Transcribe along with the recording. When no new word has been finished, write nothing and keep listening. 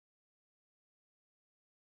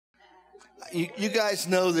You guys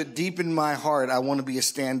know that deep in my heart, I want to be a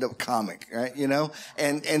stand-up comic, right? You know?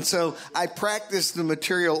 And so I practice the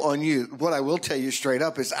material on you. What I will tell you straight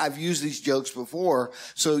up is I've used these jokes before,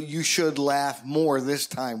 so you should laugh more this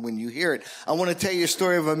time when you hear it. I want to tell you a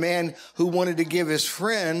story of a man who wanted to give his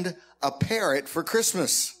friend a parrot for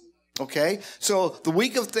Christmas. Okay? So the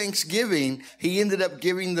week of Thanksgiving, he ended up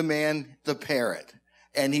giving the man the parrot.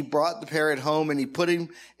 And he brought the parrot home and he put him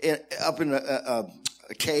up in a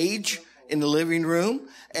cage in the living room,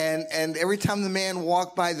 and every time the man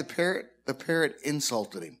walked by the parrot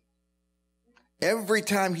insulted him. Every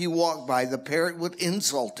time he walked by, the parrot would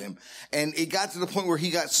insult him. And it got to the point where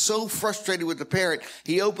he got so frustrated with the parrot,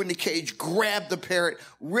 he opened the cage, grabbed the parrot,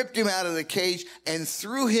 ripped him out of the cage, and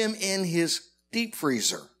threw him in his deep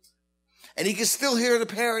freezer. And he could still hear the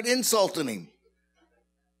parrot insulting him.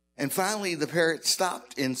 And finally, the parrot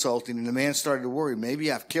stopped insulting, and the man started to worry,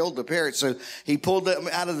 maybe I've killed the parrot. So he pulled him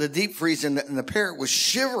out of the deep freeze, and the parrot was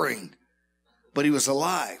shivering, but he was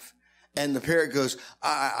alive. And the parrot goes,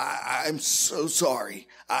 I'm so sorry.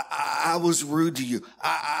 I was rude to you.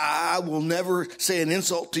 I will never say an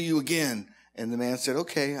insult to you again. And the man said,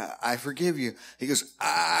 okay, I forgive you. He goes,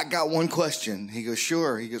 I got one question. He goes,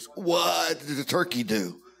 sure. He goes, what did the turkey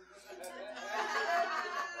do?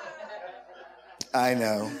 I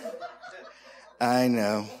know. I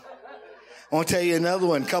want to tell you another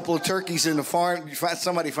one. A couple of turkeys in the farm.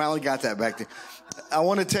 Somebody finally got that back there. I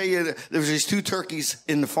want to tell you, there was these two turkeys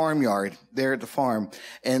in the farmyard there at the farm.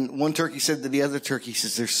 And one turkey said to the other turkey, he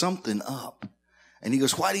says, there's something up. And he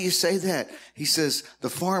goes, why do you say that? He says, the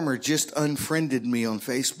farmer just unfriended me on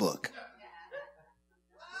Facebook.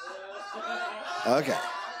 Okay.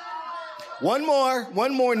 One more,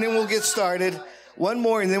 and then we'll get started. One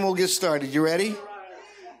more, and then we'll get started. You ready?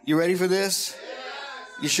 You ready for this?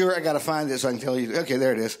 You sure? I got to find this so I can tell you. Okay,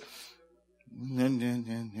 there it is.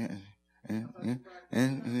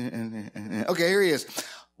 Okay, here he is.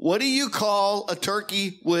 What do you call a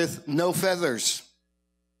turkey with no feathers?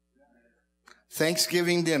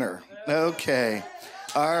 Thanksgiving dinner. Okay.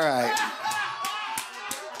 All right.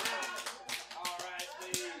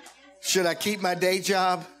 Should I keep my day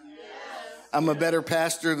job? I'm a better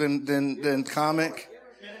pastor than comic.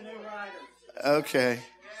 Okay.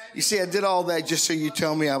 You see, I did all that just so you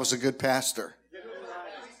tell me I was a good pastor.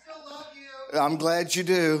 I'm glad you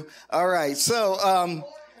do. All right. So,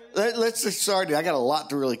 let's get started. I got a lot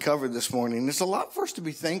to really cover this morning. There's a lot for us to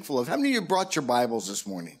be thankful of. How many of you brought your Bibles this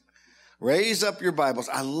morning? Raise up your Bibles.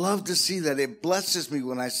 I love to see that. It blesses me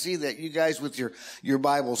when I see that you guys with your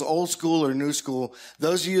Bibles, old school or new school.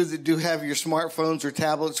 Those of you that do have your smartphones or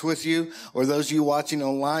tablets with you, or those of you watching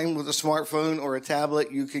online with a smartphone or a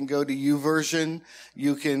tablet, you can go to YouVersion.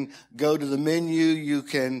 You can go to the menu. You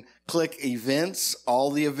can click events.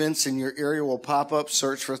 All the events in your area will pop up.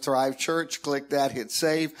 Search for Thrive Church. Click that, hit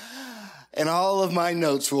save. And all of my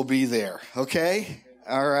notes will be there. Okay?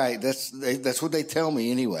 All right. That's what they tell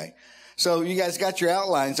me anyway. So you guys got your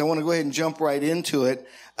outlines. I want to go ahead and jump right into it.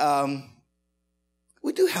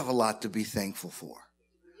 We do have a lot to be thankful for.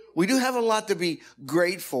 We do have a lot to be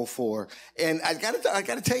grateful for. And I got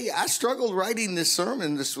to tell you, I struggled writing this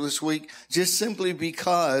sermon this week just simply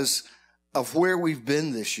because of where we've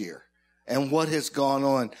been this year and what has gone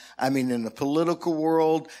on. I mean, in the political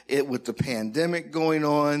world, with the pandemic going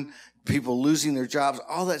on, people losing their jobs,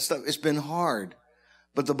 all that stuff, it's been hard.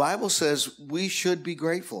 But the Bible says we should be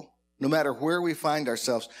grateful, no matter where we find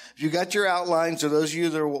ourselves. If you got your outlines, or those of you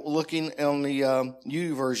that are looking on the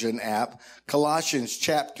YouVersion app, Colossians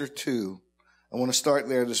chapter 2. I want to start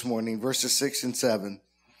there this morning, verses 6 and 7.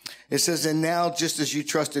 It says, and now, just as you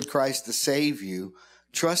trusted Christ to save you,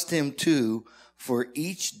 trust him too for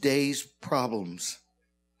each day's problems.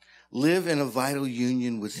 Live in a vital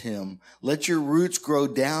union with him. Let your roots grow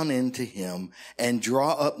down into him and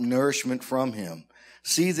draw up nourishment from him.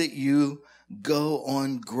 See that you go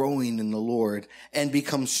on growing in the Lord and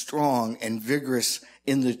become strong and vigorous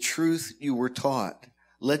in the truth you were taught.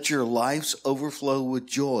 Let your lives overflow with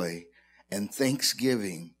joy and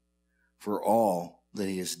thanksgiving for all that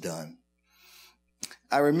he has done.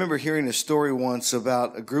 I remember hearing a story once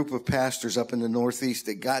about a group of pastors up in the Northeast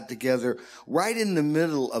that got together right in the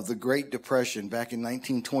middle of the Great Depression back in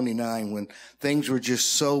 1929 when things were just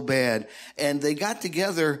so bad. And they got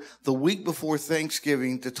together the week before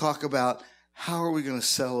Thanksgiving to talk about how are we going to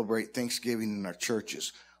celebrate Thanksgiving in our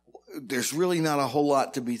churches. There's really not a whole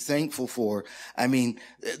lot to be thankful for. I mean,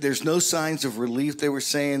 there's no signs of relief. They were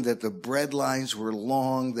saying that the bread lines were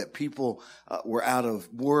long, that people were out of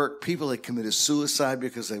work. People had committed suicide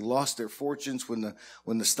because they lost their fortunes when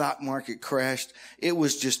the stock market crashed. It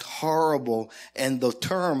was just horrible. And the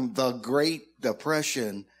term, the Great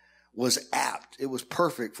Depression, was apt. It was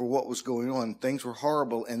perfect for what was going on. Things were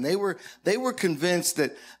horrible. And they were convinced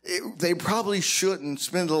that they probably shouldn't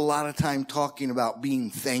spend a lot of time talking about being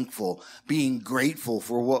thankful, being grateful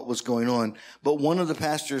for what was going on. But one of the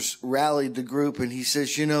pastors rallied the group and he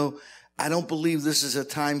says, I don't believe this is a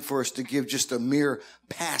time for us to give just a mere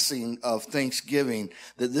passing of thanksgiving,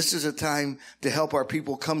 that this is a time to help our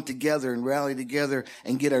people come together and rally together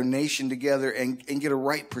and get our nation together and get a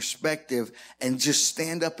right perspective and just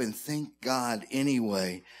stand up and thank God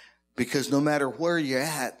anyway, because no matter where you're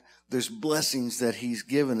at, there's blessings that he's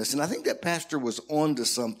given us. And I think that pastor was on to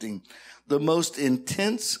something. The most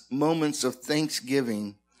intense moments of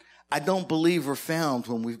thanksgiving, I don't believe are found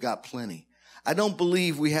when we've got plenty. I don't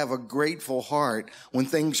believe we have a grateful heart when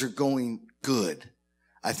things are going good.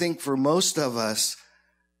 I think for most of us,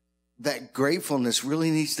 that gratefulness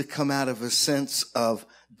really needs to come out of a sense of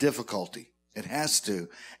difficulty. It has to.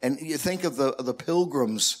 And you think of the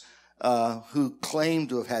pilgrims who claimed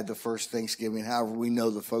to have had the first Thanksgiving. However, we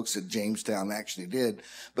know the folks at Jamestown actually did.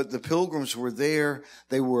 But the pilgrims were there.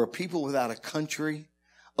 They were a people without a country.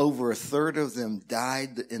 Over a third of them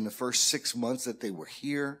died in the first 6 months that they were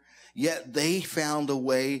here. Yet they found a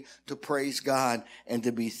way to praise God and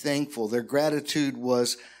to be thankful. Their gratitude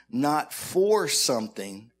was not for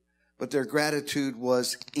something, but their gratitude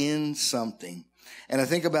was in something. And I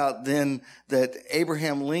think about then that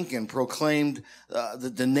Abraham Lincoln proclaimed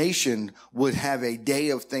that the nation would have a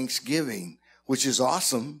day of Thanksgiving, which is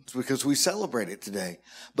awesome because we celebrate it today.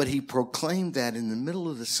 But he proclaimed that in the middle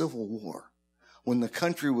of the Civil War, when the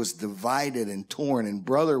country was divided and torn and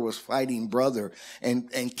brother was fighting brother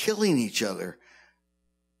and killing each other.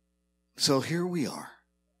 So here we are,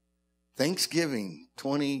 Thanksgiving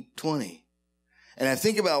 2020. And I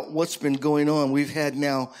think about what's been going on. We've had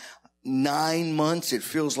now 9 months. It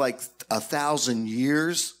feels like 1,000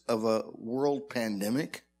 years of a world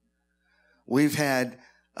pandemic. We've had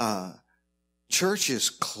churches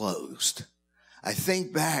closed. I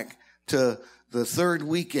think back to the third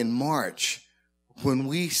week in March when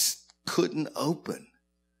we couldn't open.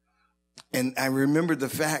 And I remember the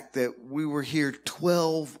fact that we were here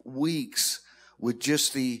 12 weeks with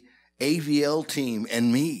just the AVL team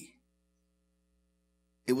and me.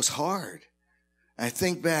 It was hard. I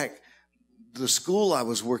think back, the school I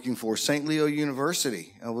was working for, St. Leo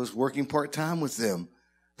University, I was working part-time with them.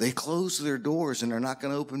 They closed their doors and they're not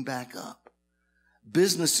going to open back up.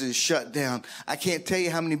 Businesses shut down. I can't tell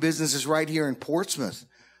you how many businesses right here in Portsmouth.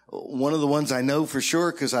 One of the ones I know for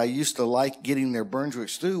sure, because I used to like getting their Brunswick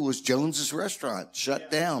stew, was Jones's Restaurant.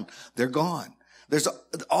 Shut down. They're gone. There's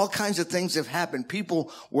all kinds of things have happened.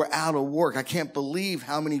 People were out of work. I can't believe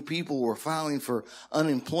how many people were filing for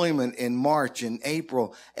unemployment in March and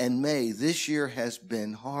April and May. This year has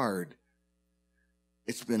been hard.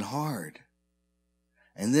 It's been hard.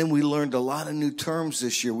 And then we learned a lot of new terms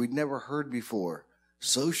this year we'd never heard before.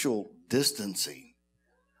 Social distancing.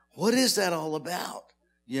 What is that all about?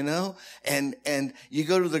 And you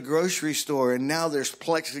go to the grocery store and now there's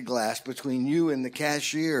plexiglass between you and the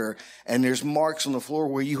cashier and there's marks on the floor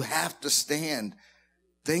where you have to stand.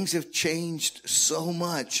 Things have changed so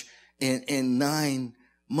much in 9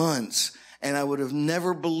 months. And I would have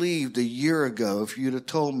never believed a year ago if you'd have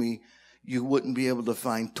told me you wouldn't be able to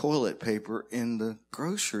find toilet paper in the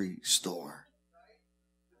grocery store.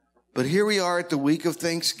 But here we are at the week of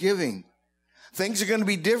Thanksgiving. Things are going to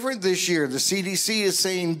be different this year. The CDC is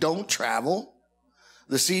saying don't travel.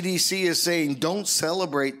 The CDC is saying don't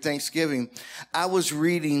celebrate Thanksgiving. I was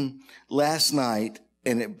reading last night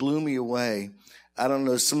and it blew me away. I don't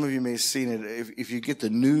know, some of you may have seen it. If you get the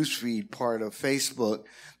news feed part of Facebook,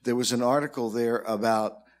 there was an article there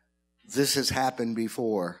about this has happened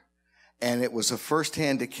before. And it was a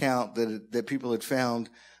firsthand account that people had found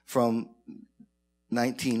from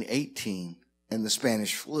 1918 and the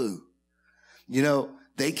Spanish flu.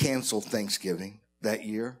 They canceled Thanksgiving that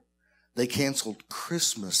year. They canceled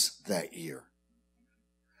Christmas that year.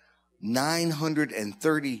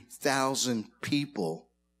 930,000 people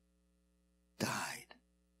died.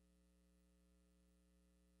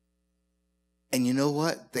 And you know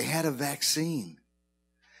what? They had a vaccine.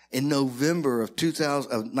 In November of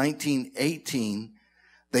 1918,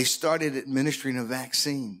 they started administering a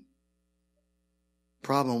vaccine.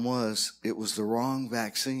 Problem was, it was the wrong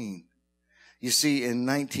vaccine. You see, in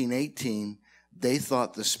 1918, they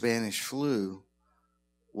thought the Spanish flu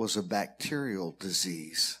was a bacterial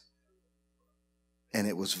disease, and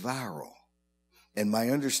it was viral. And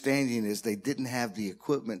my understanding is they didn't have the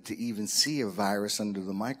equipment to even see a virus under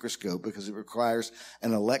the microscope because it requires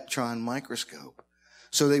an electron microscope.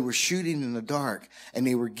 So they were shooting in the dark, and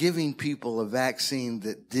they were giving people a vaccine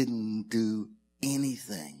that didn't do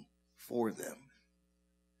anything for them.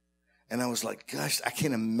 And I was like, gosh, I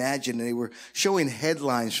can't imagine. And they were showing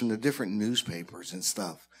headlines from the different newspapers and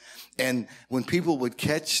stuff. And when people would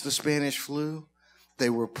catch the Spanish flu, they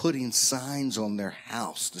were putting signs on their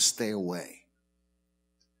house to stay away.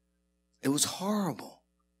 It was horrible.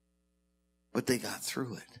 But they got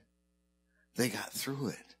through it. They got through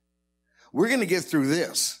it. We're going to get through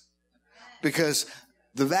this because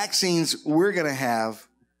the vaccines we're going to have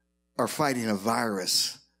are fighting a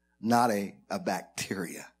virus, not a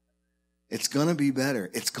bacteria. It's going to be better.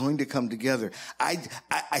 It's going to come together. I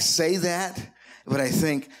say that, but I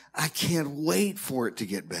think I can't wait for it to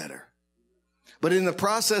get better. But in the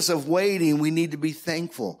process of waiting, we need to be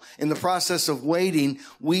thankful. In the process of waiting,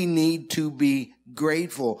 we need to be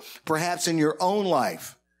grateful. Perhaps in your own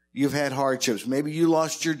life, you've had hardships. Maybe you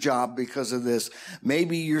lost your job because of this.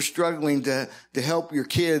 Maybe you're struggling to help your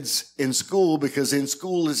kids in school because in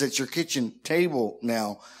school is at your kitchen table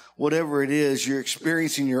now. Whatever it is, you're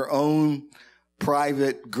experiencing your own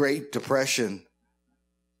private Great Depression.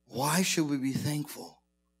 Why should we be thankful?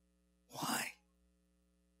 Why?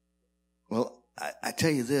 Well, I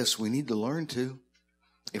tell you this, we need to learn to.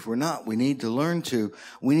 If we're not, we need to learn to.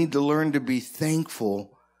 We need to learn to be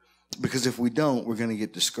thankful because if we don't, we're going to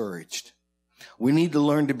get discouraged. We need to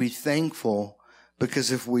learn to be thankful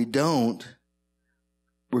because if we don't,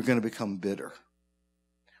 we're going to become bitter.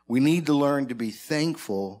 We need to learn to be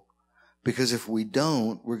thankful because if we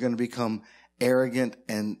don't, we're going to become arrogant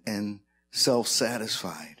and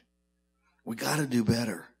self-satisfied. We got to do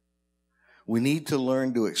better. We need to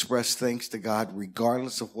learn to express thanks to God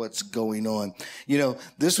regardless of what's going on. You know,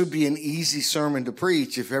 this would be an easy sermon to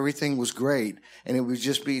preach if everything was great and it would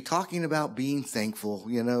just be talking about being thankful.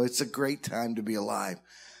 You know, it's a great time to be alive.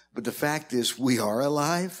 But the fact is we are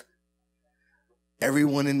alive.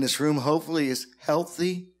 Everyone in this room hopefully is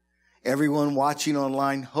healthy. Everyone watching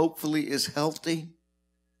online hopefully is healthy.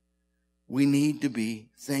 We need to be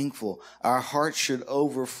thankful. Our hearts should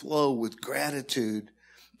overflow with gratitude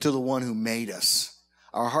to the one who made us.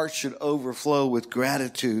 Our hearts should overflow with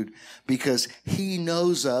gratitude because he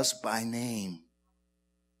knows us by name.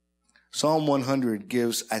 Psalm 100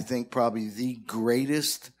 gives, I think, probably the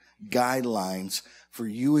greatest guidelines for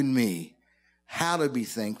you and me how to be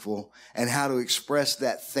thankful and how to express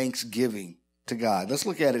that thanksgiving to God. Let's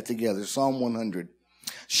look at it together. Psalm 100.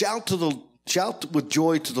 Shout with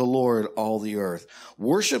joy to the Lord, all the earth.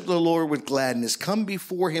 Worship the Lord with gladness. Come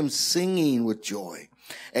before him singing with joy.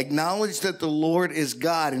 Acknowledge that the Lord is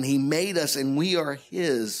God and he made us and we are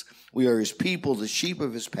his. We are his people, the sheep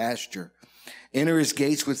of his pasture. Enter his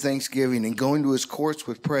gates with thanksgiving and go into his courts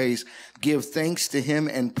with praise. Give thanks to him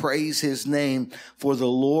and praise his name, for the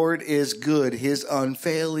Lord is good. His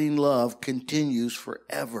unfailing love continues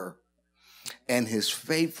forever, and his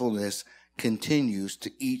faithfulness continues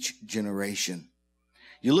to each generation.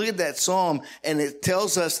 You look at that psalm, and it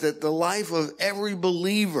tells us that the life of every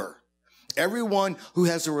believer, everyone who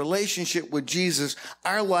has a relationship with Jesus,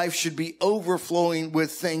 our life should be overflowing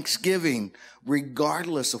with thanksgiving,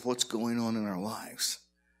 regardless of what's going on in our lives.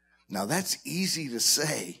 Now, that's easy to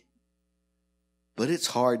say, but it's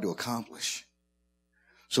hard to accomplish.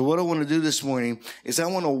 So what I want to do this morning is I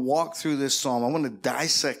want to walk through this psalm. I want to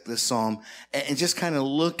dissect this psalm and just kind of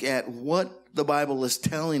look at what the Bible is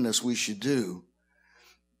telling us we should do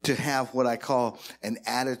to have what I call an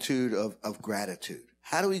attitude of gratitude.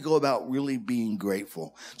 How do we go about really being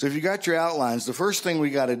grateful? So if you got your outlines, the first thing we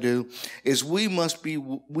got to do is we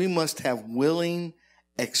must have willing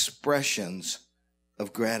expressions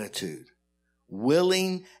of gratitude.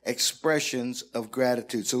 Willing expressions of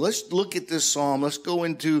gratitude. So let's look at this psalm. Let's go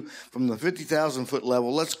into, from the 50,000 foot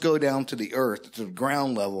level, let's go down to the earth, to the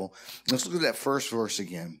ground level. Let's look at that first verse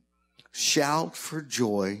again. Shout for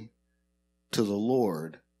joy to the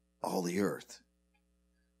Lord, all the earth.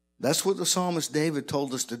 That's what the psalmist David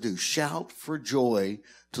told us to do. Shout for joy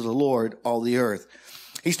to the Lord, all the earth.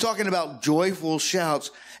 He's talking about joyful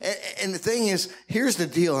shouts. And the thing is, here's the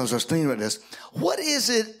deal as I was thinking about this. What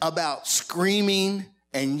is it about screaming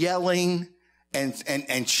and yelling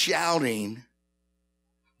and shouting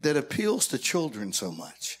that appeals to children so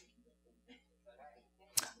much?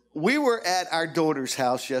 We were at our daughter's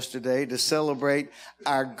house yesterday to celebrate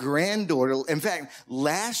our granddaughter. In fact,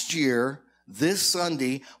 last year, this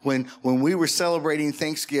Sunday, when we were celebrating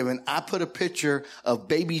Thanksgiving, I put a picture of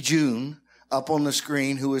baby June up on the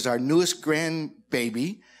screen, who is our newest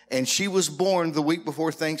grandbaby, and she was born the week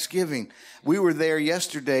before Thanksgiving. We were there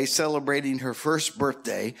yesterday celebrating her first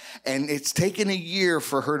birthday, and it's taken a year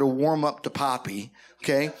for her to warm up to Poppy,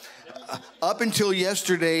 okay? Up until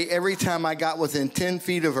yesterday, every time I got within 10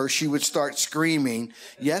 feet of her, she would start screaming.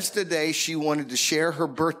 Yesterday, she wanted to share her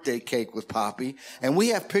birthday cake with Poppy. And we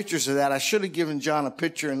have pictures of that. I should have given John a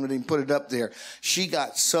picture and didn't put it up there. She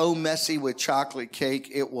got so messy with chocolate cake.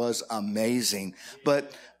 It was amazing.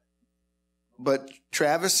 But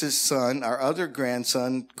Travis's son, our other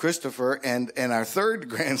grandson, Christopher, and our third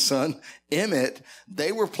grandson, Emmett,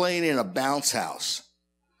 they were playing in a bounce house.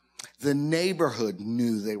 The neighborhood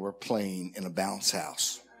knew they were playing in a bounce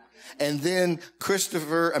house. And then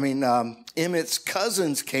Emmett's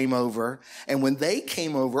cousins came over. And when they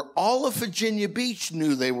came over, all of Virginia Beach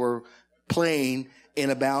knew they were playing in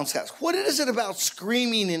a bounce house. What is it about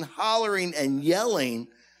screaming and hollering and yelling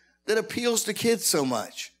that appeals to kids so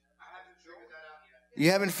much? You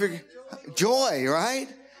haven't figured joy, right?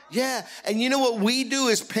 Yeah. And you know what we do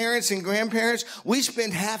as parents and grandparents? We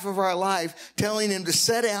spend half of our life telling them to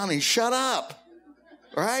sit down and shut up,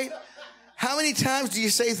 right? How many times do you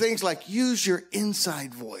say things like, use your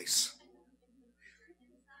inside voice?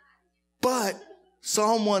 But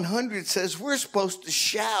Psalm 100 says we're supposed to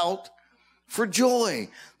shout for joy.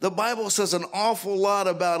 The Bible says an awful lot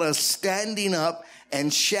about us standing up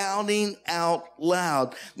and shouting out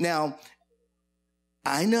loud. Now,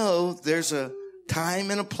 I know there's a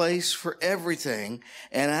time and a place for everything.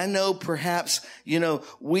 And I know perhaps,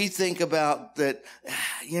 we think about that.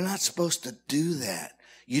 You're not supposed to do that.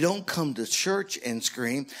 You don't come to church and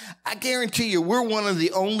scream. I guarantee you, we're one of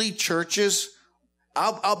the only churches.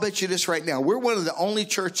 I'll bet you this right now. We're one of the only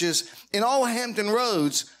churches in all of Hampton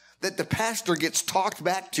Roads that the pastor gets talked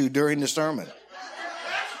back to during the sermon.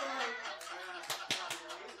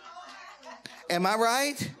 Am I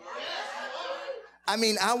right?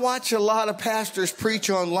 I watch a lot of pastors preach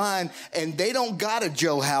online, and they don't got a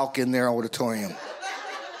Joe Houck in their auditorium.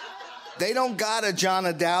 They don't got a John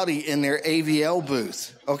Dowdy in their AVL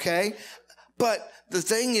booth, okay? But the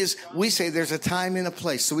thing is, we say there's a time and a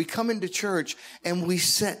place. So we come into church, and we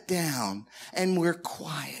sit down, and we're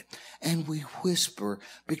quiet, and we whisper,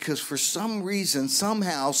 because for some reason,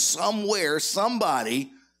 somehow, somewhere,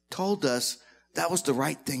 somebody told us that was the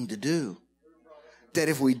right thing to do. That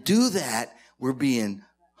if we do that, we're being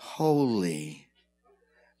holy.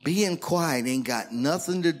 Being quiet ain't got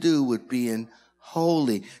nothing to do with being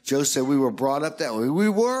holy. Joe said we were brought up that way. We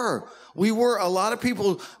were. A lot of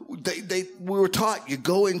people, we were taught you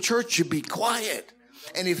go in church, you be quiet.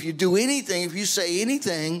 And if you do anything, if you say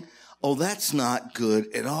anything, that's not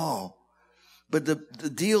good at all. But the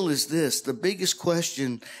deal is this. The biggest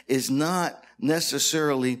question is not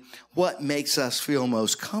necessarily what makes us feel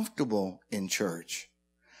most comfortable in church.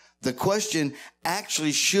 The question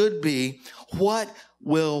actually should be, what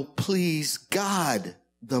will please God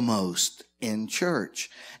the most in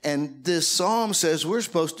church? And this psalm says we're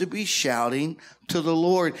supposed to be shouting to the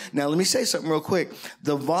Lord. Now, let me say something real quick.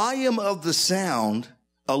 The volume of the sound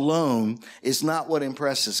alone is not what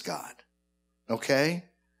impresses God, okay?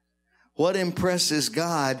 What impresses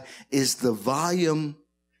God is the volume.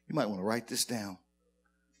 You might want to write this down.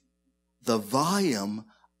 The volume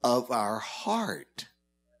of our heart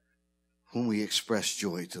when we express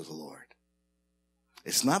joy to the Lord.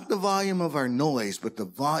 It's not the volume of our noise, but the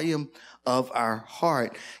volume of our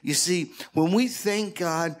heart. You see, when we thank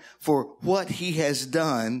God for what he has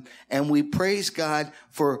done and we praise God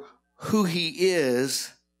for who he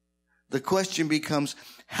is, the question becomes,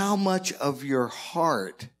 how much of your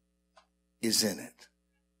heart is in it?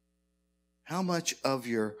 How much of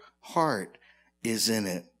your heart is in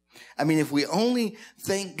it? If we only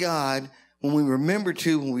thank God when we remember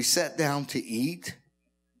to, when we sat down to eat,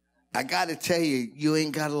 I got to tell you, you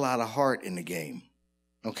ain't got a lot of heart in the game,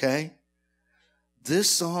 okay? This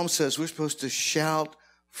psalm says we're supposed to shout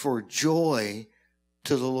for joy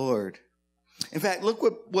to the Lord. In fact, look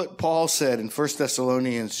what Paul said in 1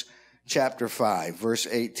 Thessalonians chapter 5, verse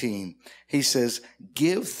 18. He says,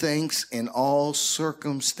 give thanks in all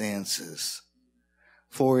circumstances,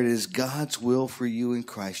 for it is God's will for you in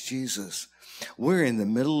Christ Jesus. We're in the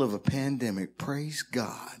middle of a pandemic. Praise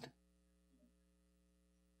God.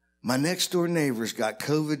 My next door neighbor's got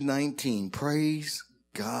COVID-19. Praise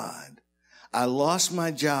God. I lost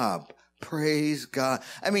my job. Praise God.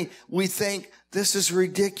 We think this is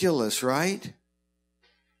ridiculous, right?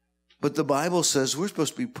 But the Bible says we're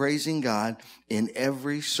supposed to be praising God in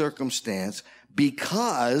every circumstance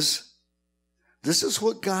because this is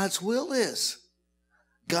what God's will is.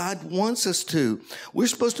 God wants us to. We're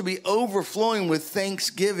supposed to be overflowing with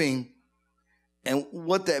thanksgiving. And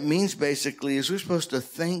what that means basically is we're supposed to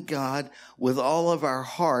thank God with all of our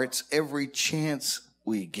hearts every chance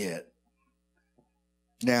we get.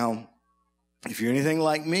 Now, if you're anything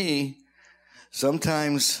like me,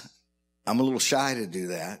 sometimes I'm a little shy to do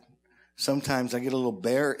that. Sometimes I get a little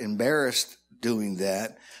embarrassed doing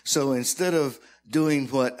that. So instead of doing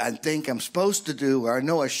what I think I'm supposed to do or I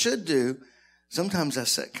know I should do, sometimes I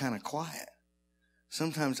sit kind of quiet.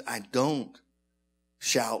 Sometimes I don't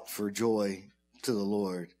shout for joy to the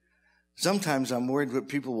Lord. Sometimes I'm worried what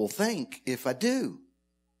people will think if I do.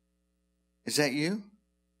 Is that you?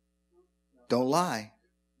 Don't lie.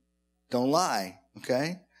 Don't lie,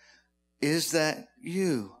 okay? Is that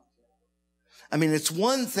you? I mean, it's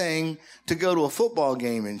one thing to go to a football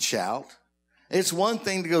game and shout. It's one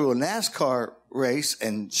thing to go to a NASCAR race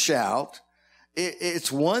and shout.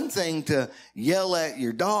 It's one thing to yell at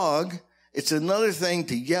your dog. It's another thing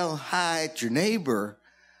to yell hi at your neighbor.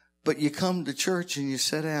 But you come to church and you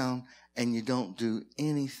sit down and you don't do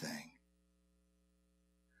anything.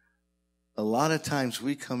 A lot of times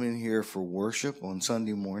we come in here for worship on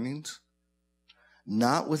Sunday mornings,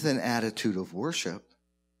 not with an attitude of worship,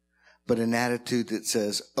 but an attitude that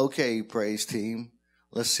says, okay, praise team,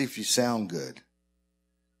 let's see if you sound good.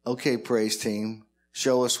 Okay, praise team,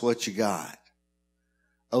 show us what you got.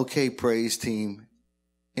 Okay, praise team,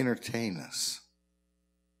 entertain us.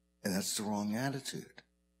 And that's the wrong attitude.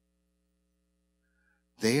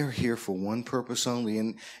 They are here for one purpose only.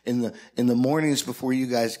 And in the mornings before you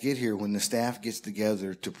guys get here, when the staff gets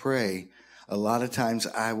together to pray, a lot of times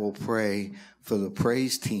I will pray for the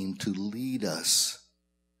praise team to lead us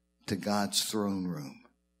to God's throne room.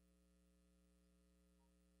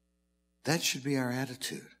 That should be our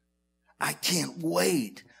attitude. I can't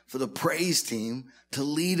wait for the praise team to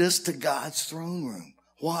lead us to God's throne room.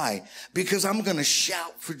 Why? Because I'm going to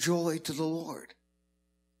shout for joy to the Lord.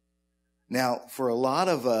 Now, for a lot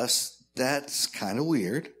of us, that's kind of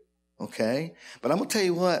weird, okay? But I'm going to tell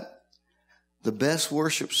you what, the best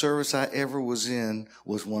worship service I ever was in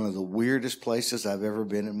was one of the weirdest places I've ever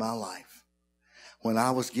been in my life. When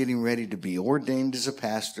I was getting ready to be ordained as a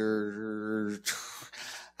pastor,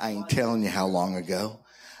 I ain't telling you how long ago,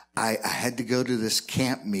 I had to go to this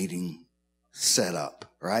camp meeting set up,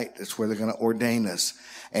 right? That's where they're going to ordain us.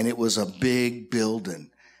 And it was a big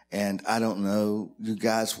building. And I don't know, you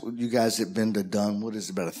guys have been to Dunwood, is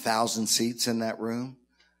about 1,000 seats in that room.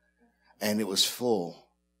 And it was full.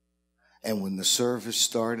 And when the service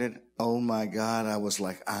started, oh my God, I was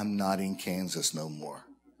like, I'm not in Kansas no more.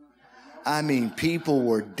 I mean, people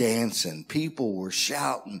were dancing, people were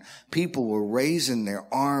shouting, people were raising their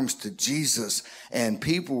arms to Jesus, and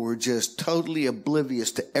people were just totally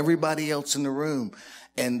oblivious to everybody else in the room.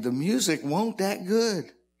 And the music wasn't that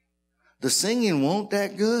good. The singing wasn't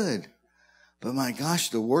that good. But my gosh,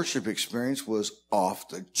 the worship experience was off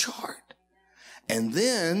the chart. And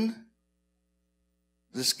then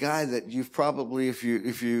this guy that you've probably, if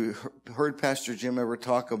you heard Pastor Jim ever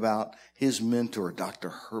talk about his mentor, Dr.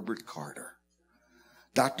 Herbert Carter.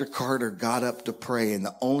 Dr. Carter got up to pray, and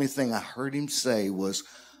the only thing I heard him say was,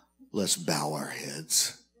 let's bow our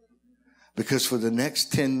heads. Because for the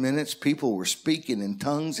next 10 minutes, people were speaking in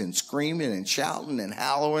tongues and screaming and shouting and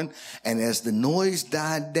howling. And as the noise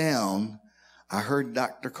died down, I heard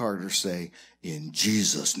Dr. Carter say, in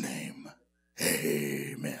Jesus' name,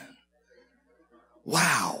 amen.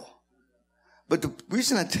 Wow. But the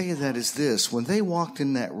reason I tell you that is this. When they walked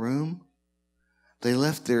in that room, they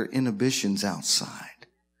left their inhibitions outside.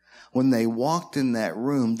 When they walked in that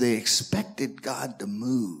room, they expected God to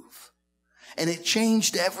move. And it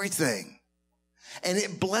changed everything. And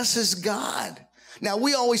it blesses God. Now,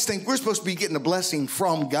 we always think we're supposed to be getting a blessing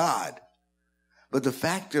from God. But the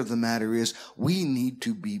fact of the matter is, we need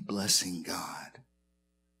to be blessing God.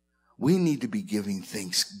 We need to be giving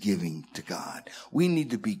thanksgiving to God. We need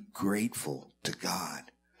to be grateful to God.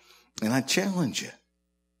 And I challenge you,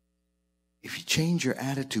 if you change your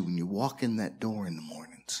attitude when you walk in that door in the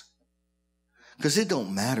mornings, because it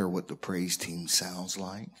don't matter what the praise team sounds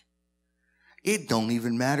like. It don't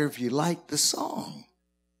even matter if you like the song.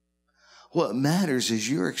 What matters is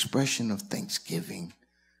your expression of thanksgiving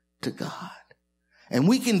to God. And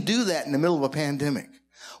we can do that in the middle of a pandemic.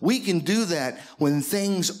 We can do that when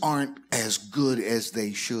things aren't as good as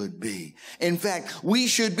they should be. In fact, we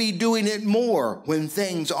should be doing it more when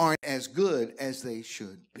things aren't as good as they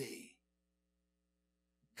should be.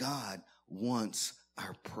 God wants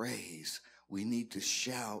our praise. We need to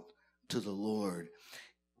shout to the Lord.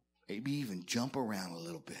 Maybe even jump around a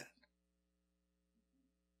little bit.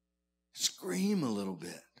 Scream a little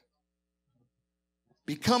bit.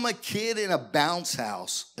 Become a kid in a bounce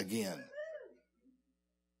house again.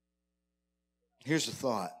 Here's the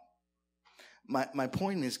thought. My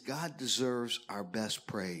point is, God deserves our best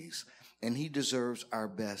praise, and he deserves our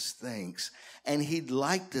best thanks, and he'd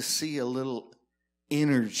like to see a little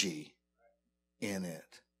energy in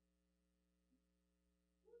it.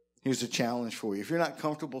 Here's a challenge for you. If you're not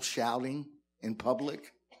comfortable shouting in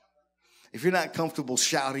public, if you're not comfortable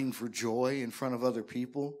shouting for joy in front of other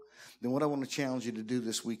people, then what I want to challenge you to do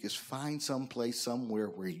this week is find some place, somewhere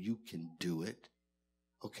where you can do it,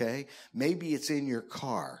 okay? Maybe it's in your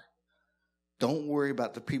car. Don't worry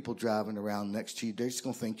about the people driving around next to you. They're just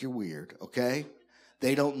going to think you're weird, okay?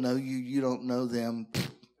 They don't know you. You don't know them,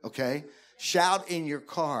 okay? Shout in your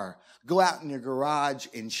car. Go out in your garage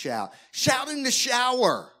and shout. Shout in the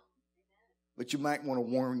shower. But you might want to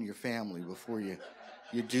warn your family before you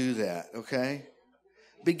do that, okay?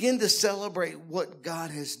 Begin to celebrate what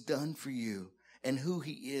God has done for you and who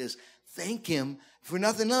he is. Thank him for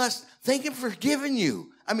nothing less. Thank him for forgiving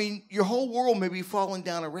you. I mean, your whole world may be falling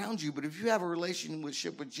down around you, but if you have a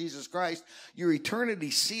relationship with Jesus Christ, your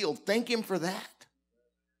eternity's sealed. Thank him for that.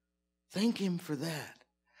 Thank him for that.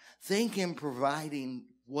 Thank him providing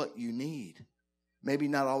what you need. Maybe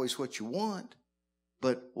not always what you want,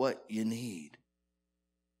 but what you need.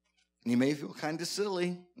 You may feel kind of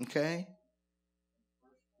silly, okay?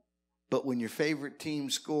 But when your favorite team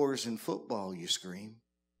scores in football, you scream.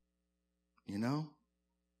 You know?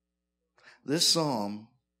 In this psalm,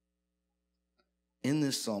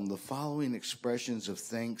 the following expressions of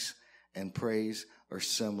thanks and praise are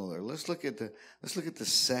similar. Let's look at the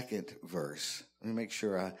second verse. Let me make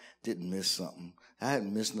sure I didn't miss something. I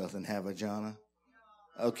hadn't missed nothing, have I, Jonna?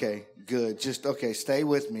 Okay, good. Stay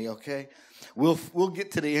with me, okay? We'll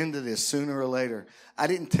get to the end of this sooner or later. I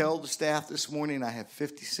didn't tell the staff this morning I have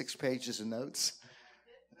 56 pages of notes.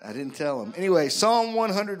 I didn't tell them. Anyway, Psalm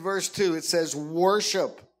 100 verse 2, it says,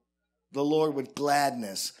 worship the Lord with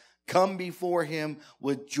gladness. Come before him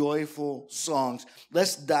with joyful songs.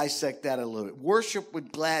 Let's dissect that a little bit. Worship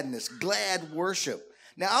with gladness. Glad worship.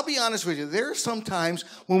 Now, I'll be honest with you. There are some times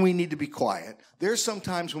when we need to be quiet. There's some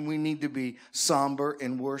times when we need to be somber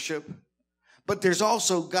in worship. But there's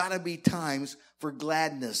also got to be times for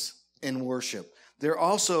gladness in worship. There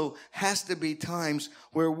also has to be times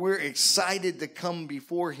where we're excited to come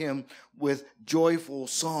before him with joyful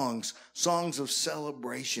songs, songs of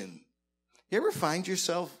celebration. You ever find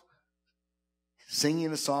yourself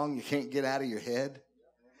singing a song you can't get out of your head?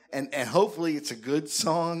 And hopefully it's a good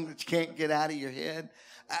song that you can't get out of your head.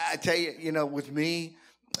 I tell you, with me,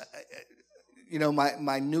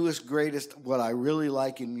 my newest, greatest, what I really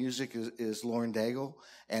like in music is Lauren Daigle.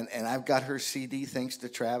 And I've got her CD thanks to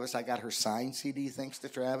Travis. I got her signed CD thanks to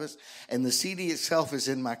Travis. And the CD itself is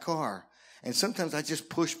in my car. And sometimes I just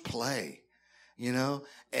push play,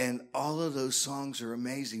 and all of those songs are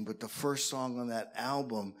amazing. But the first song on that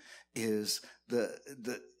album is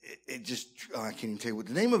I can't even tell you what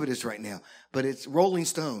the name of it is right now, but it's Rolling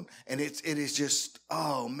Stone. And it is just,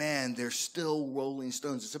 oh man, they're still Rolling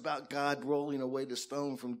Stones. It's about God rolling away the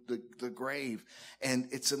stone from the grave. And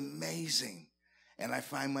it's amazing. And I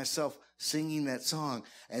find myself singing that song.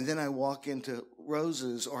 And then I walk into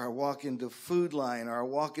Rose's, or I walk into Food Lion, or I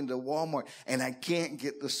walk into Walmart, and I can't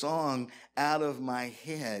get the song out of my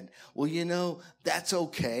head. Well, that's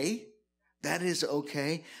okay. That is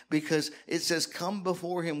okay, because it says, come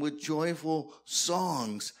before him with joyful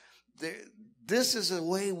songs. This is a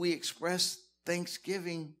way we express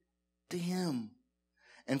thanksgiving to him.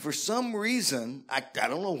 And for some reason, I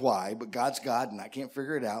don't know why, but God's God, and I can't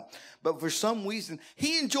figure it out. But for some reason,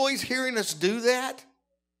 he enjoys hearing us do that.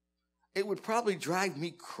 It would probably drive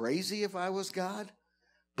me crazy if I was God.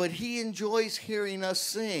 But he enjoys hearing us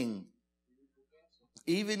sing.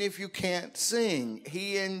 Even if you can't sing,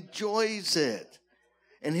 he enjoys it.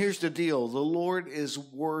 And here's the deal. The Lord is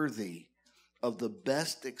worthy of the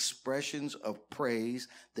best expressions of praise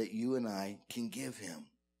that you and I can give him.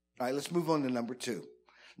 All right, let's move on to number 2.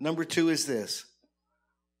 Number 2 is this.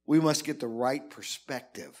 We must get the right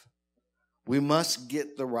perspective. We must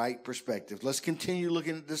get the right perspective. Let's continue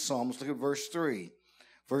looking at this psalm. Let's look at verse 3.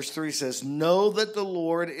 Verse 3 says, know that the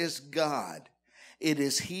Lord is God. It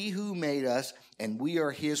is he who made us, and we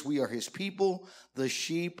are his people, the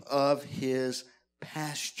sheep of his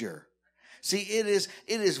pasture. See, it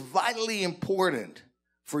is vitally important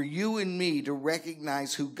for you and me to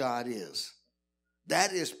recognize who God is.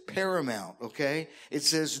 That is paramount, okay? It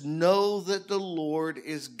says, know that the Lord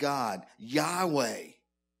is God. Yahweh.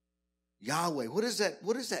 Yahweh. What does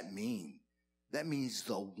that mean? That means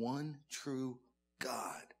the one true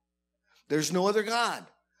God. There's no other God.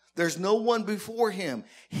 There's no one before him.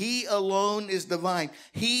 He alone is divine.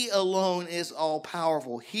 He alone is all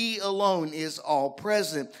powerful. He alone is all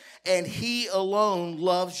present. And he alone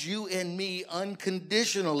loves you and me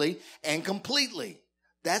unconditionally and completely.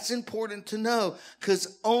 That's important to know,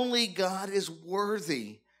 because only God is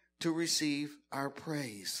worthy to receive our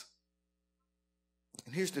praise.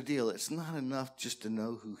 And here's the deal. It's not enough just to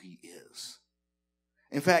know who he is.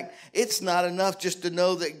 In fact, it's not enough just to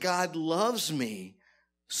know that God loves me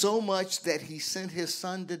so much that he sent his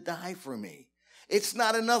son to die for me. It's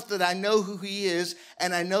not enough that I know who he is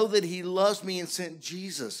and I know that he loves me and sent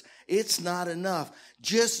Jesus. It's not enough.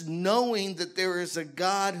 Just knowing that there is a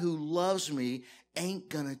God who loves me ain't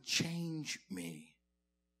gonna change me.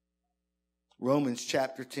 Romans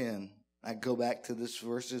chapter 10. I go back to this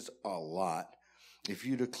verses a lot. If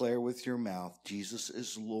you declare with your mouth Jesus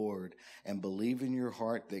is Lord and believe in your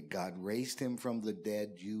heart that God raised him from the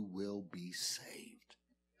dead, you will be saved.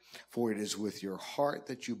 For it is with your heart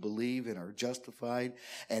that you believe and are justified,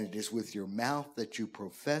 and it is with your mouth that you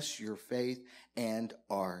profess your faith and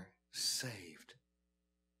are saved.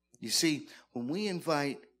 You see, when we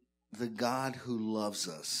invite the God who loves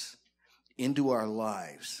us into our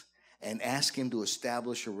lives and ask him to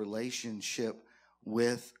establish a relationship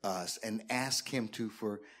with us and ask him to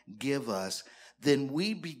forgive us, then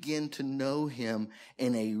we begin to know him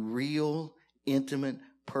in a real, intimate,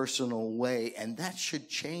 personal way, and that should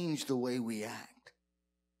change the way we act.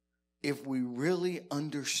 If we really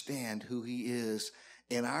understand who he is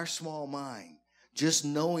in our small mind, just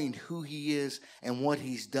knowing who he is and what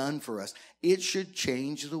he's done for us, it should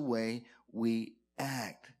change the way we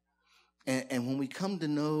act. And when we come to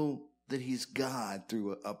know that he's God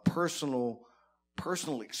through a personal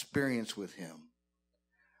experience with him,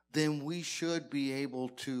 then we should be able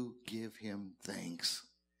to give him thanks.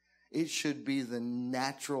 It should be the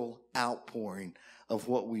natural outpouring of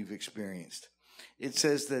what we've experienced. It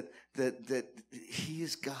says that he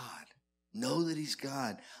is God. Know that he's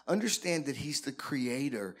God. Understand that he's the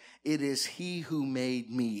creator. It is he who made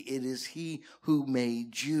me. It is he who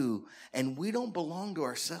made you. And we don't belong to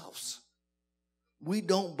ourselves. We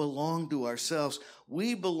don't belong to ourselves.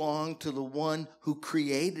 We belong to the one who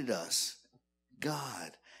created us,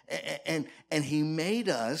 God. And he made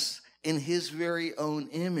us in his very own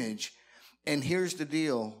image. And here's the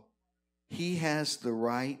deal. He has the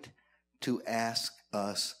right to ask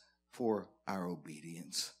us for our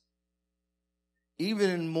obedience. Even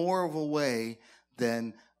in more of a way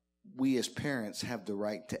than we as parents have the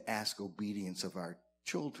right to ask obedience of our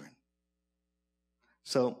children.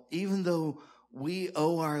 So even though we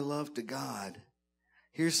owe our love to God,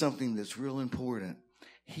 here's something that's real important.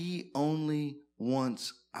 He only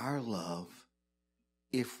wants our love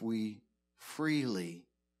if we freely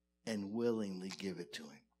and willingly give it to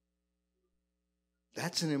him.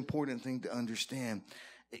 That's an important thing to understand.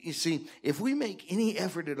 You see, if we make any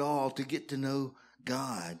effort at all to get to know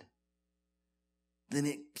God, then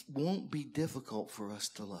it won't be difficult for us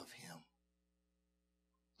to love him.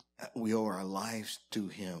 We owe our lives to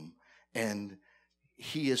him, and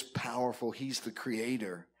he is powerful. He's the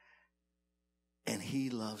creator, and he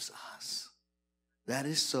loves us. That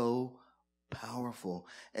is so powerful.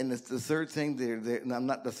 And the third thing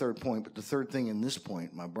not the third point, but the third thing in this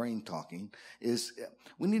point, my brain talking, is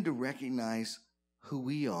we need to recognize who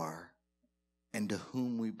we are and to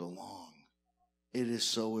whom we belong. It is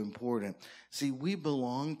so important. See, we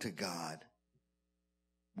belong to God.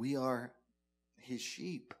 We are his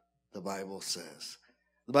sheep, the Bible says.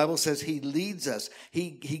 The Bible says he leads us.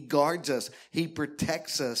 He guards us. He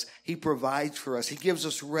protects us. He provides for us. He gives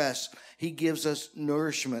us rest. He gives us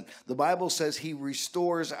nourishment. The Bible says he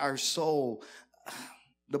restores our soul.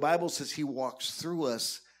 The Bible says he walks through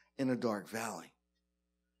us in a dark valley.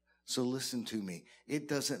 So listen to me. It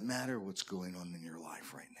doesn't matter what's going on in your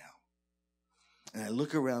life right now. And I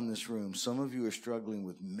look around this room. Some of you are struggling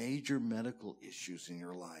with major medical issues in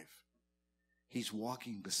your life. He's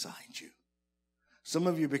walking beside you. Some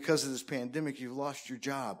of you, because of this pandemic, you've lost your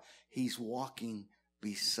job. He's walking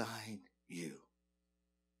beside you.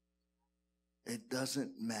 It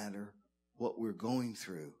doesn't matter what we're going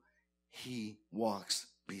through. He walks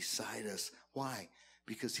beside us. Why?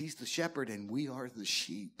 Because he's the shepherd and we are the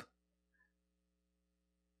sheep.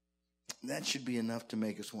 That should be enough to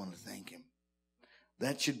make us want to thank him.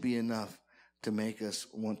 That should be enough to make us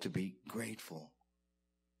want to be grateful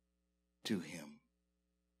to him.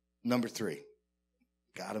 Number 3.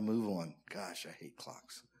 Got to move on. Gosh, I hate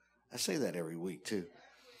clocks. I say that every week, too.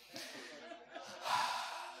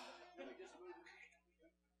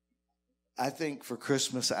 I think for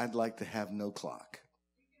Christmas, I'd like to have no clock.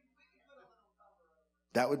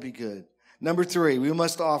 That would be good. Number 3, we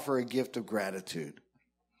must offer a gift of gratitude.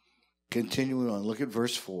 Continuing on, look at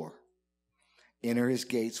verse 4. Enter his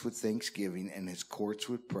gates with thanksgiving and his courts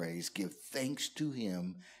with praise. Give thanks to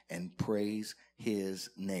him and praise his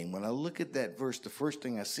name. When I look at that verse, the first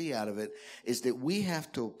thing I see out of it is that we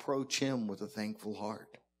have to approach him with a thankful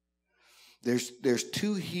heart. There's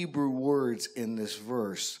two Hebrew words in this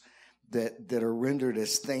verse that are rendered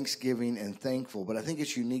as thanksgiving and thankful, but I think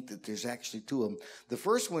it's unique that there's actually two of them. The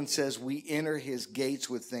first one says we enter his gates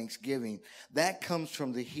with thanksgiving. That comes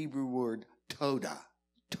from the Hebrew word toda,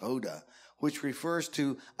 which refers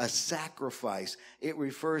to a sacrifice. It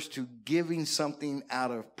refers to giving something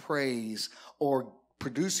out of praise or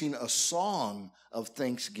producing a song of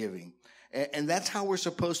thanksgiving. And that's how we're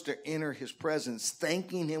supposed to enter his presence,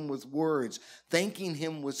 thanking him with words, thanking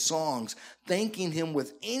him with songs, thanking him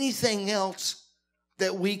with anything else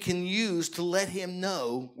that we can use to let him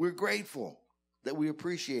know we're grateful, that we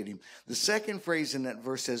appreciate him. The second phrase in that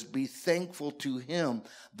verse says, be thankful to him.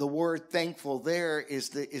 The word thankful there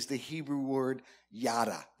is the Hebrew word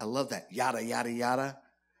yada. I love that. Yada, yada, yada.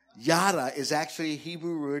 Yada is actually a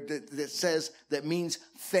Hebrew word that means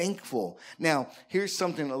thankful. Now, here's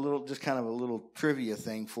something just kind of a little trivia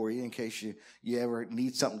thing for you in case you ever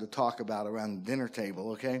need something to talk about around the dinner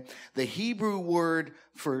table, okay? The Hebrew word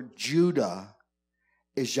for Judah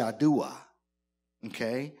is Yaduah,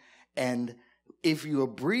 okay? And if you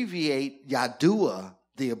abbreviate Yaduah,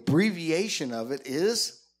 the abbreviation of it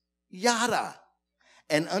is Yada.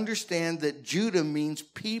 And understand that Judah means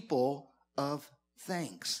people of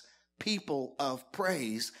thanks, people of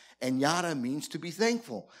praise, and yada means to be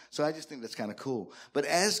thankful. So I just think that's kind of cool. But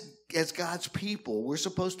as God's people, we're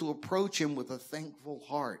supposed to approach him with a thankful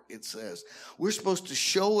heart, it says. We're supposed to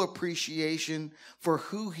show appreciation for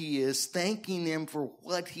who he is, thanking him for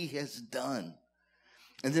what he has done.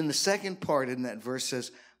 And then the second part in that verse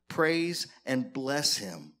says, praise and bless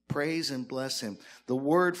him. Praise and bless him. The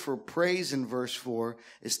word for praise in verse 4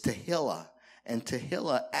 is tehillah. And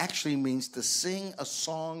tehillah actually means to sing a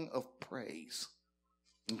song of praise.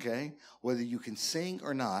 Okay? Whether you can sing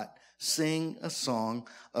or not, sing a song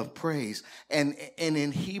of praise. And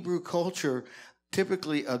in Hebrew culture,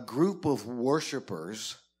 typically a group of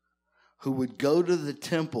worshipers who would go to the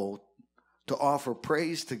temple to offer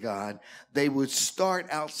praise to God, they would start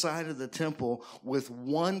outside of the temple with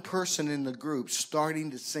one person in the group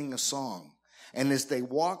starting to sing a song. And as they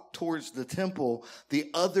walked towards the temple, the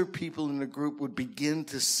other people in the group would begin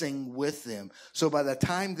to sing with them. So by the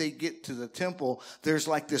time they get to the temple, there's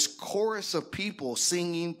like this chorus of people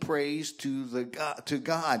singing praise to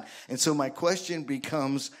God. And so my question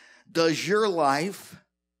becomes, does your life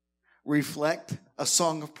reflect a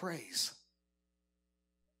song of praise?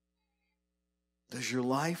 Does your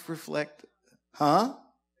life reflect,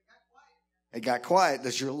 It got quiet.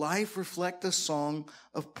 Does your life reflect a song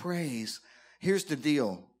of praise? Here's the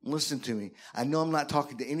deal. Listen to me. I know I'm not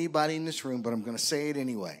talking to anybody in this room, but I'm going to say it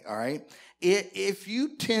anyway, all right? If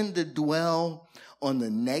you tend to dwell on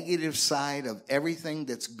the negative side of everything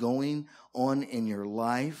that's going on in your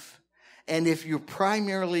life, and if you're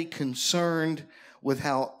primarily concerned with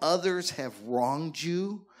how others have wronged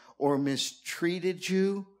you or mistreated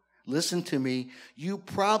you, listen to me, you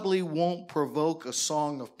probably won't provoke a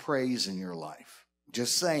song of praise in your life.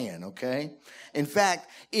 Just saying, okay? In fact,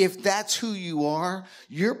 if that's who you are,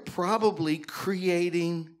 you're probably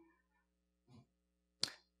creating,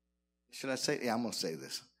 should I say? Yeah, I'm going to say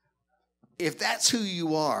this. If that's who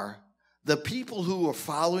you are, the people who are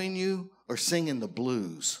following you are singing the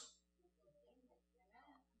blues.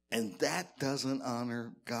 And that doesn't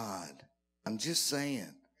honor God. I'm just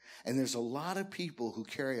saying. And there's a lot of people who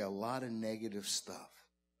carry a lot of negative stuff.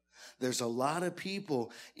 There's a lot of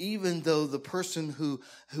people, even though the person who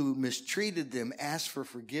mistreated them asked for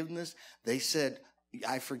forgiveness, they said,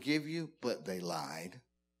 I forgive you, but they lied.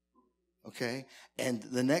 Okay? And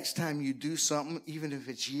the next time you do something, even if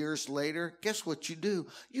it's years later, guess what you do?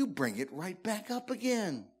 You bring it right back up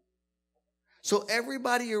again. So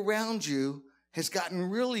everybody around you has gotten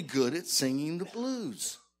really good at singing the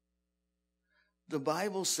blues. The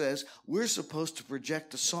Bible says we're supposed to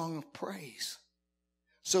project a song of praise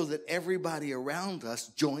so that everybody around us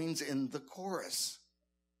joins in the chorus.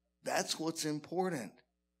 That's what's important.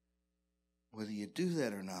 Whether you do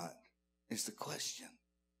that or not is the question.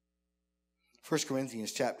 1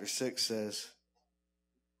 Corinthians chapter 6 says,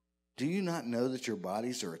 do you not know that your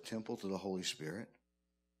bodies are a temple to the Holy Spirit,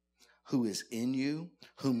 who is in you,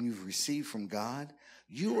 whom you've received from God?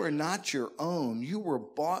 You are not your own. You were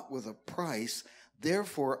bought with a price.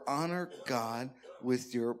 Therefore, honor God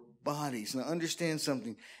with your bodies. Now, understand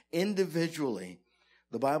something. Individually,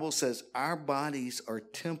 the Bible says our bodies are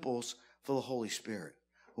temples for the Holy Spirit.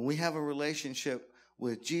 When we have a relationship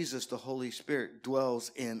with Jesus, the Holy Spirit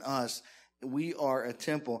dwells in us. We are a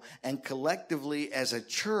temple. And collectively, as a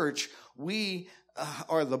church, we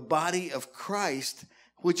are the body of Christ,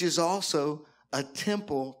 which is also a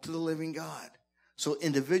temple to the living God. So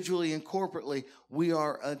individually and corporately, we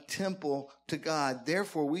are a temple to God.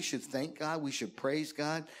 Therefore, we should thank God. We should praise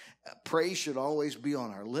God. Praise should always be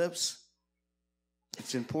on our lips.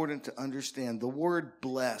 It's important to understand the word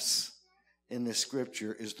bless in this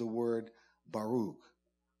scripture is the word Baruch,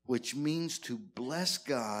 which means to bless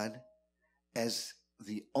God as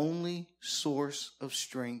the only source of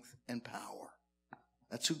strength and power.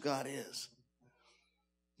 That's who God is.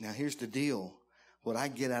 Now, here's the deal. What I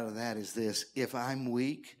get out of that is this. If I'm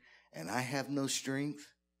weak and I have no strength,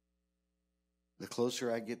 the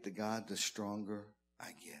closer I get to God, the stronger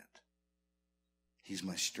I get. He's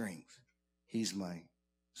my strength. He's my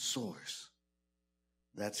source.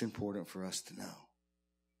 That's important for us to know.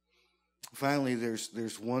 Finally,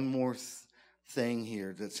 there's one more thing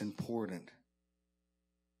here that's important.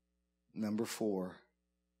 Number 4,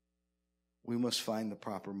 we must find the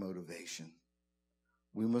proper motivation.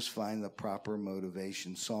 We must find the proper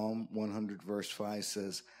motivation. Psalm 100 verse 5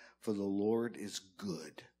 says, "For the Lord is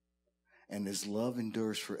good, and his love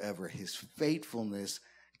endures forever. His faithfulness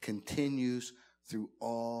continues through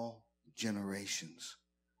all generations."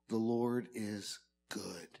 The Lord is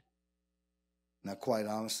good. Now, quite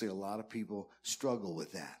honestly, a lot of people struggle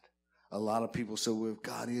with that. A lot of people say, well, if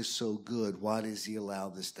God is so good, why does he allow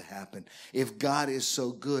this to happen? If God is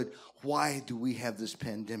so good, why do we have this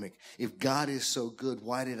pandemic? If God is so good,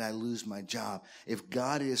 why did I lose my job? If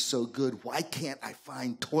God is so good, why can't I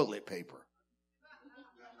find toilet paper?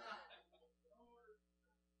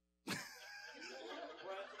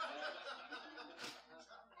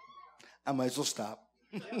 I might as well stop.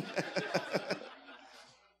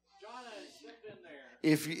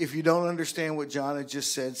 If you don't understand what Jonna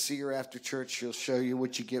just said, see her after church. She'll show you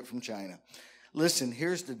what you get from China. Listen,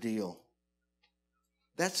 here's the deal.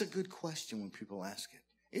 That's a good question when people ask it.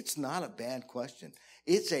 It's not a bad question.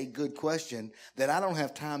 It's a good question that I don't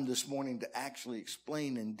have time this morning to actually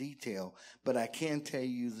explain in detail, but I can tell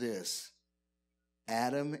you this.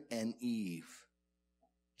 Adam and Eve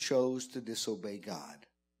chose to disobey God.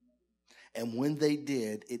 And when they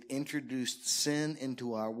did, it introduced sin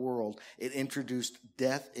into our world. It introduced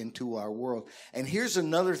death into our world. And here's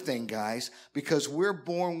another thing, guys. Because we're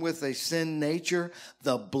born with a sin nature,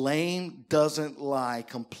 the blame doesn't lie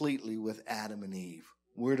completely with Adam and Eve.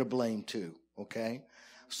 We're to blame too, okay?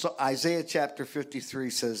 So Isaiah chapter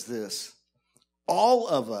 53 says this. All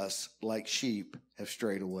of us, like sheep, have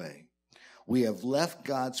strayed away. We have left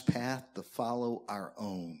God's path to follow our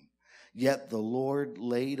own. Yet the Lord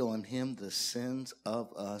laid on him the sins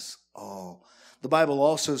of us all. The Bible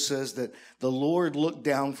also says that the Lord looked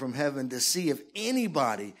down from heaven to see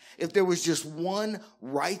if there was just one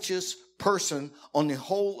righteous person on the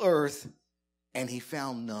whole earth, and he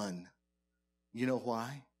found none. You know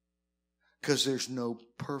why? Because there's no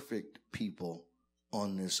perfect people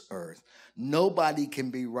on this earth. Nobody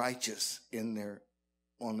can be righteous on their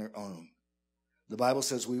own. The Bible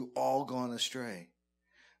says we've all gone astray.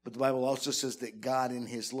 But the Bible also says that God, in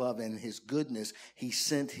his love and his goodness, he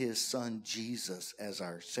sent his son Jesus as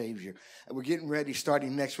our Savior. And we're getting ready,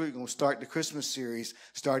 starting next week. We're going to start the Christmas series.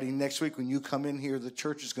 Starting next week, when you come in here, the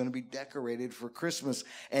church is going to be decorated for Christmas.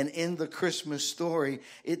 And in the Christmas story,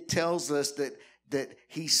 it tells us that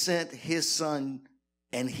he sent his son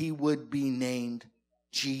and he would be named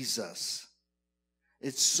Jesus.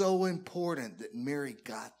 It's so important that Mary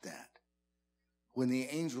got that. When the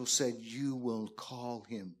angel said, you will call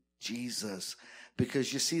him Jesus.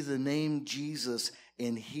 Because you see, the name Jesus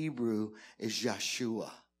in Hebrew is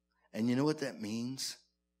Yeshua. And you know what that means?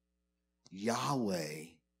 Yahweh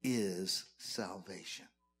is salvation.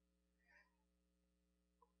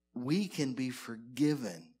 We can be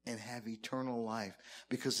forgiven and have eternal life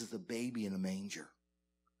because of the baby in a manger.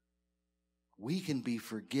 We can be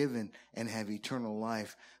forgiven and have eternal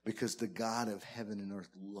life because the God of heaven and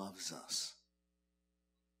earth loves us.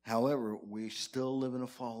 However, we still live in a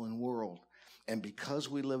fallen world. And because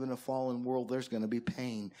we live in a fallen world, there's going to be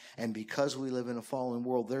pain. And because we live in a fallen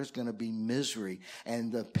world, there's going to be misery.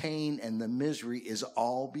 And the pain and the misery is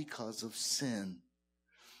all because of sin.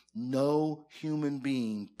 No human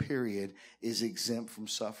being, period, is exempt from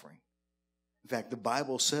suffering. In fact, the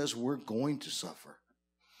Bible says we're going to suffer.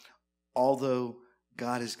 Although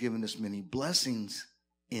God has given us many blessings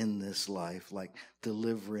in this life, like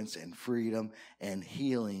deliverance and freedom and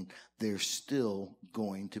healing, there's still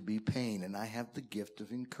going to be pain. And I have the gift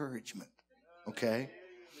of encouragement. Okay?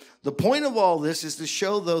 The point of all this is to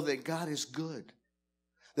show, though, that God is good.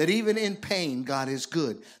 That even in pain, God is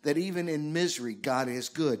good. That even in misery, God is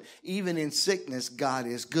good. Even in sickness, God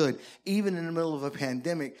is good. Even in the middle of a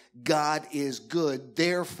pandemic, God is good.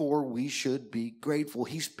 Therefore, we should be grateful.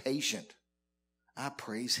 He's patient. I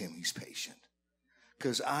praise him. He's patient.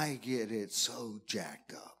 because I get it so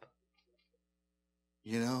jacked up.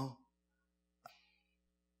 You know?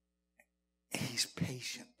 He's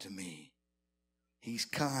patient to me. He's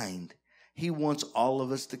kind. He wants all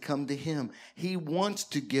of us to come to him. He wants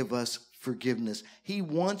to give us forgiveness. He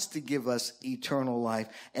wants to give us eternal life.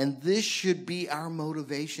 And this should be our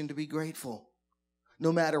motivation to be grateful.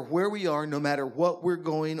 No matter where we are, no matter what we're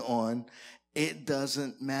going on, it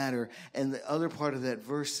doesn't matter. And the other part of that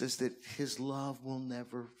verse says that his love will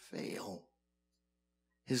never fail.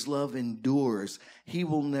 His love endures. He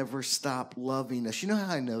will never stop loving us. You know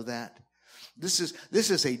how I know that? This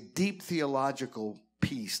is a deep theological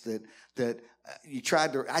piece that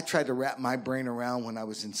I tried to wrap my brain around when I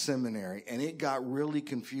was in seminary, and it got really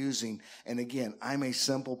confusing. And again, I'm a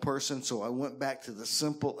simple person, so I went back to the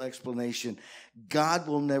simple explanation. God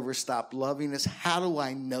will never stop loving us. How do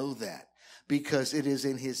I know that? Because it is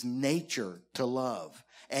in his nature to love,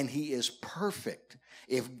 and he is perfect.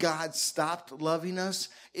 If God stopped loving us,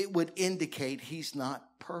 it would indicate he's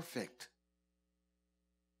not perfect.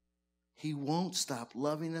 He won't stop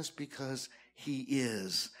loving us because he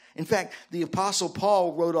is. In fact, the Apostle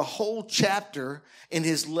Paul wrote a whole chapter in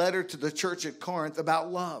his letter to the church at Corinth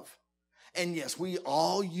about love. And yes, we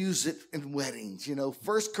all use it in weddings.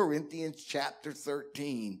 1 Corinthians chapter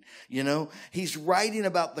 13, he's writing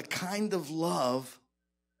about the kind of love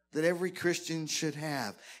that every Christian should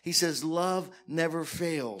have. He says, love never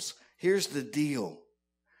fails. Here's the deal.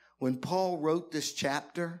 When Paul wrote this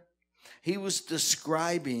chapter, he was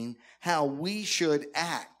describing how we should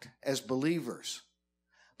act as believers.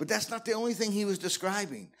 But that's not the only thing he was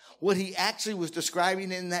describing. What he actually was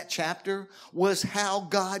describing in that chapter was how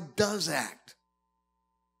God does act.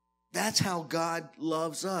 That's how God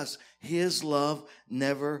loves us. His love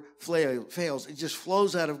never fails. It just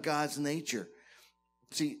flows out of God's nature.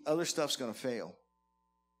 See, other stuff's going to fail.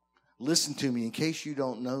 Listen to me, in case you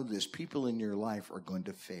don't know this, people in your life are going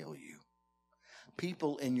to fail you.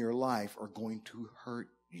 People in your life are going to hurt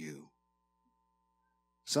you.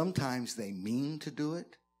 Sometimes they mean to do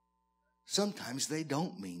it. Sometimes they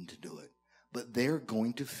don't mean to do it. But they're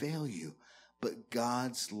going to fail you. But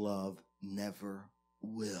God's love never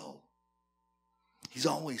will. He's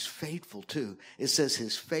always faithful too. It says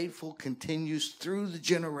his faithful continues through the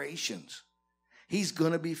generations. He's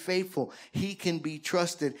going to be faithful. He can be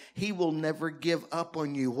trusted. He will never give up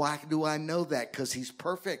on you. Why do I know that? Because he's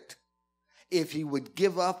perfect. If he would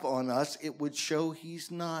give up on us, it would show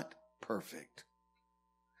he's not perfect.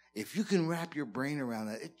 If you can wrap your brain around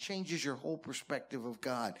that, it changes your whole perspective of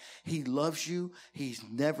God. He loves you. He's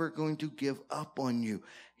never going to give up on you.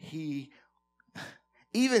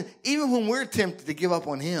 Even when we're tempted to give up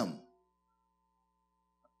on him,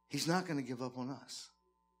 he's not going to give up on us.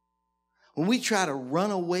 When we try to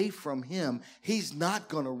run away from him, he's not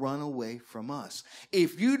going to run away from us.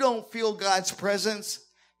 If you don't feel God's presence,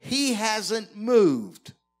 he hasn't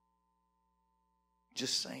moved.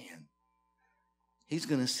 Just saying. He's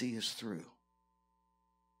going to see us through.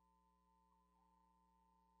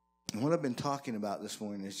 And what I've been talking about this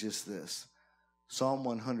morning is just this. Psalm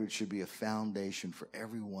 100 should be a foundation for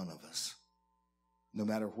every one of us, no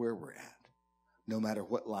matter where we're at, no matter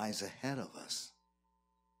what lies ahead of us.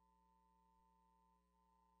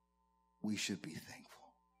 We should be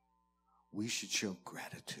thankful. We should show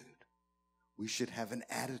gratitude. We should have an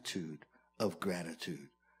attitude of gratitude.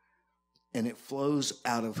 And it flows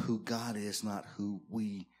out of who God is, not who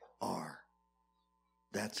we are.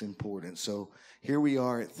 That's important. So here we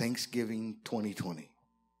are at Thanksgiving 2020.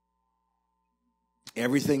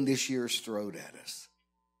 Everything this year is thrown at us.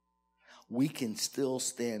 We can still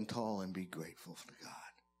stand tall and be grateful to God.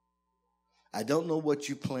 I don't know what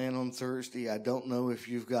you plan on Thursday. I don't know if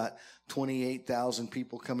you've got 28,000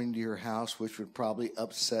 people coming to your house, which would probably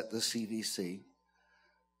upset the CDC.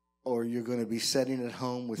 Or you're going to be sitting at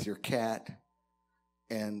home with your cat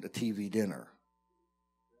and a TV dinner.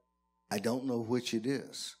 I don't know which it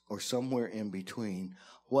is, or somewhere in between.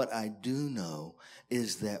 What I do know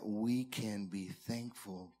is that we can be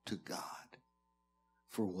thankful to God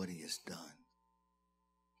for what he has done.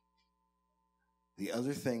 The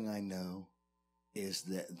other thing I know is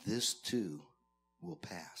that this too will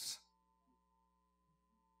pass.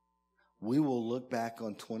 We will look back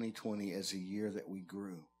on 2020 as a year that we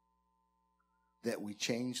grew, that we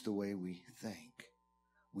changed the way we think.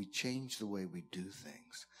 We changed the way we do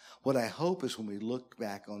things. What I hope is when we look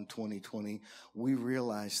back on 2020, we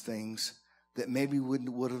realize things that maybe we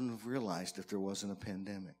wouldn't have realized if there wasn't a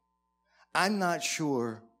pandemic. I'm not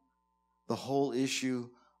sure the whole issue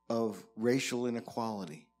of racial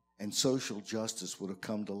inequality and social justice would have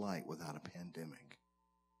come to light without a pandemic.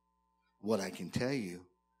 What I can tell you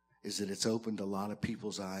is that it's opened a lot of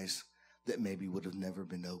people's eyes that maybe would have never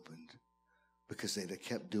been opened because they'd have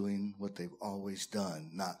kept doing what they've always done,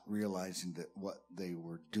 not realizing that what they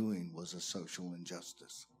were doing was a social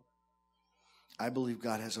injustice. I believe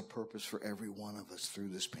God has a purpose for every one of us through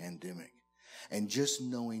this pandemic. And just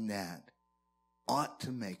knowing that ought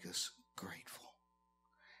to make us grateful.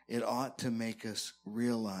 It ought to make us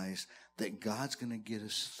realize that God's going to get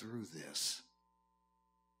us through this.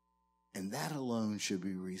 And that alone should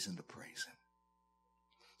be reason to praise him.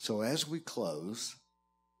 So as we close,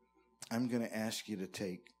 I'm going to ask you to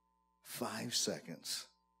take 5 seconds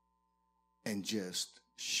and just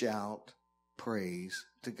shout praise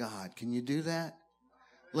to God. Can you do that?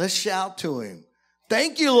 Let's shout to him.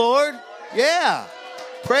 Thank you, Lord. Yeah.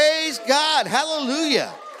 Praise God.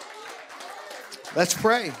 Hallelujah. Let's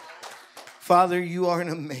pray. Father, you are an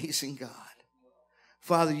amazing God.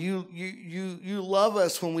 Father, you love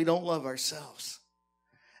us when we don't love ourselves.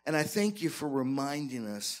 And I thank you for reminding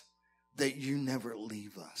us that you never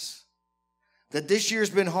leave us. That this year's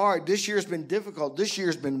been hard. This year's been difficult. This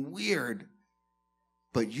year's been weird.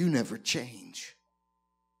 But you never change.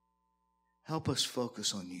 Help us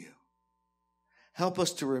focus on you. Help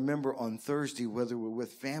us to remember on Thursday, whether we're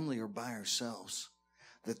with family or by ourselves,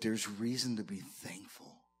 that there's reason to be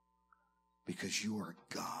thankful because you are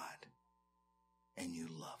God and you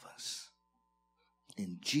love us.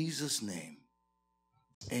 In Jesus' name,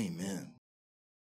 amen.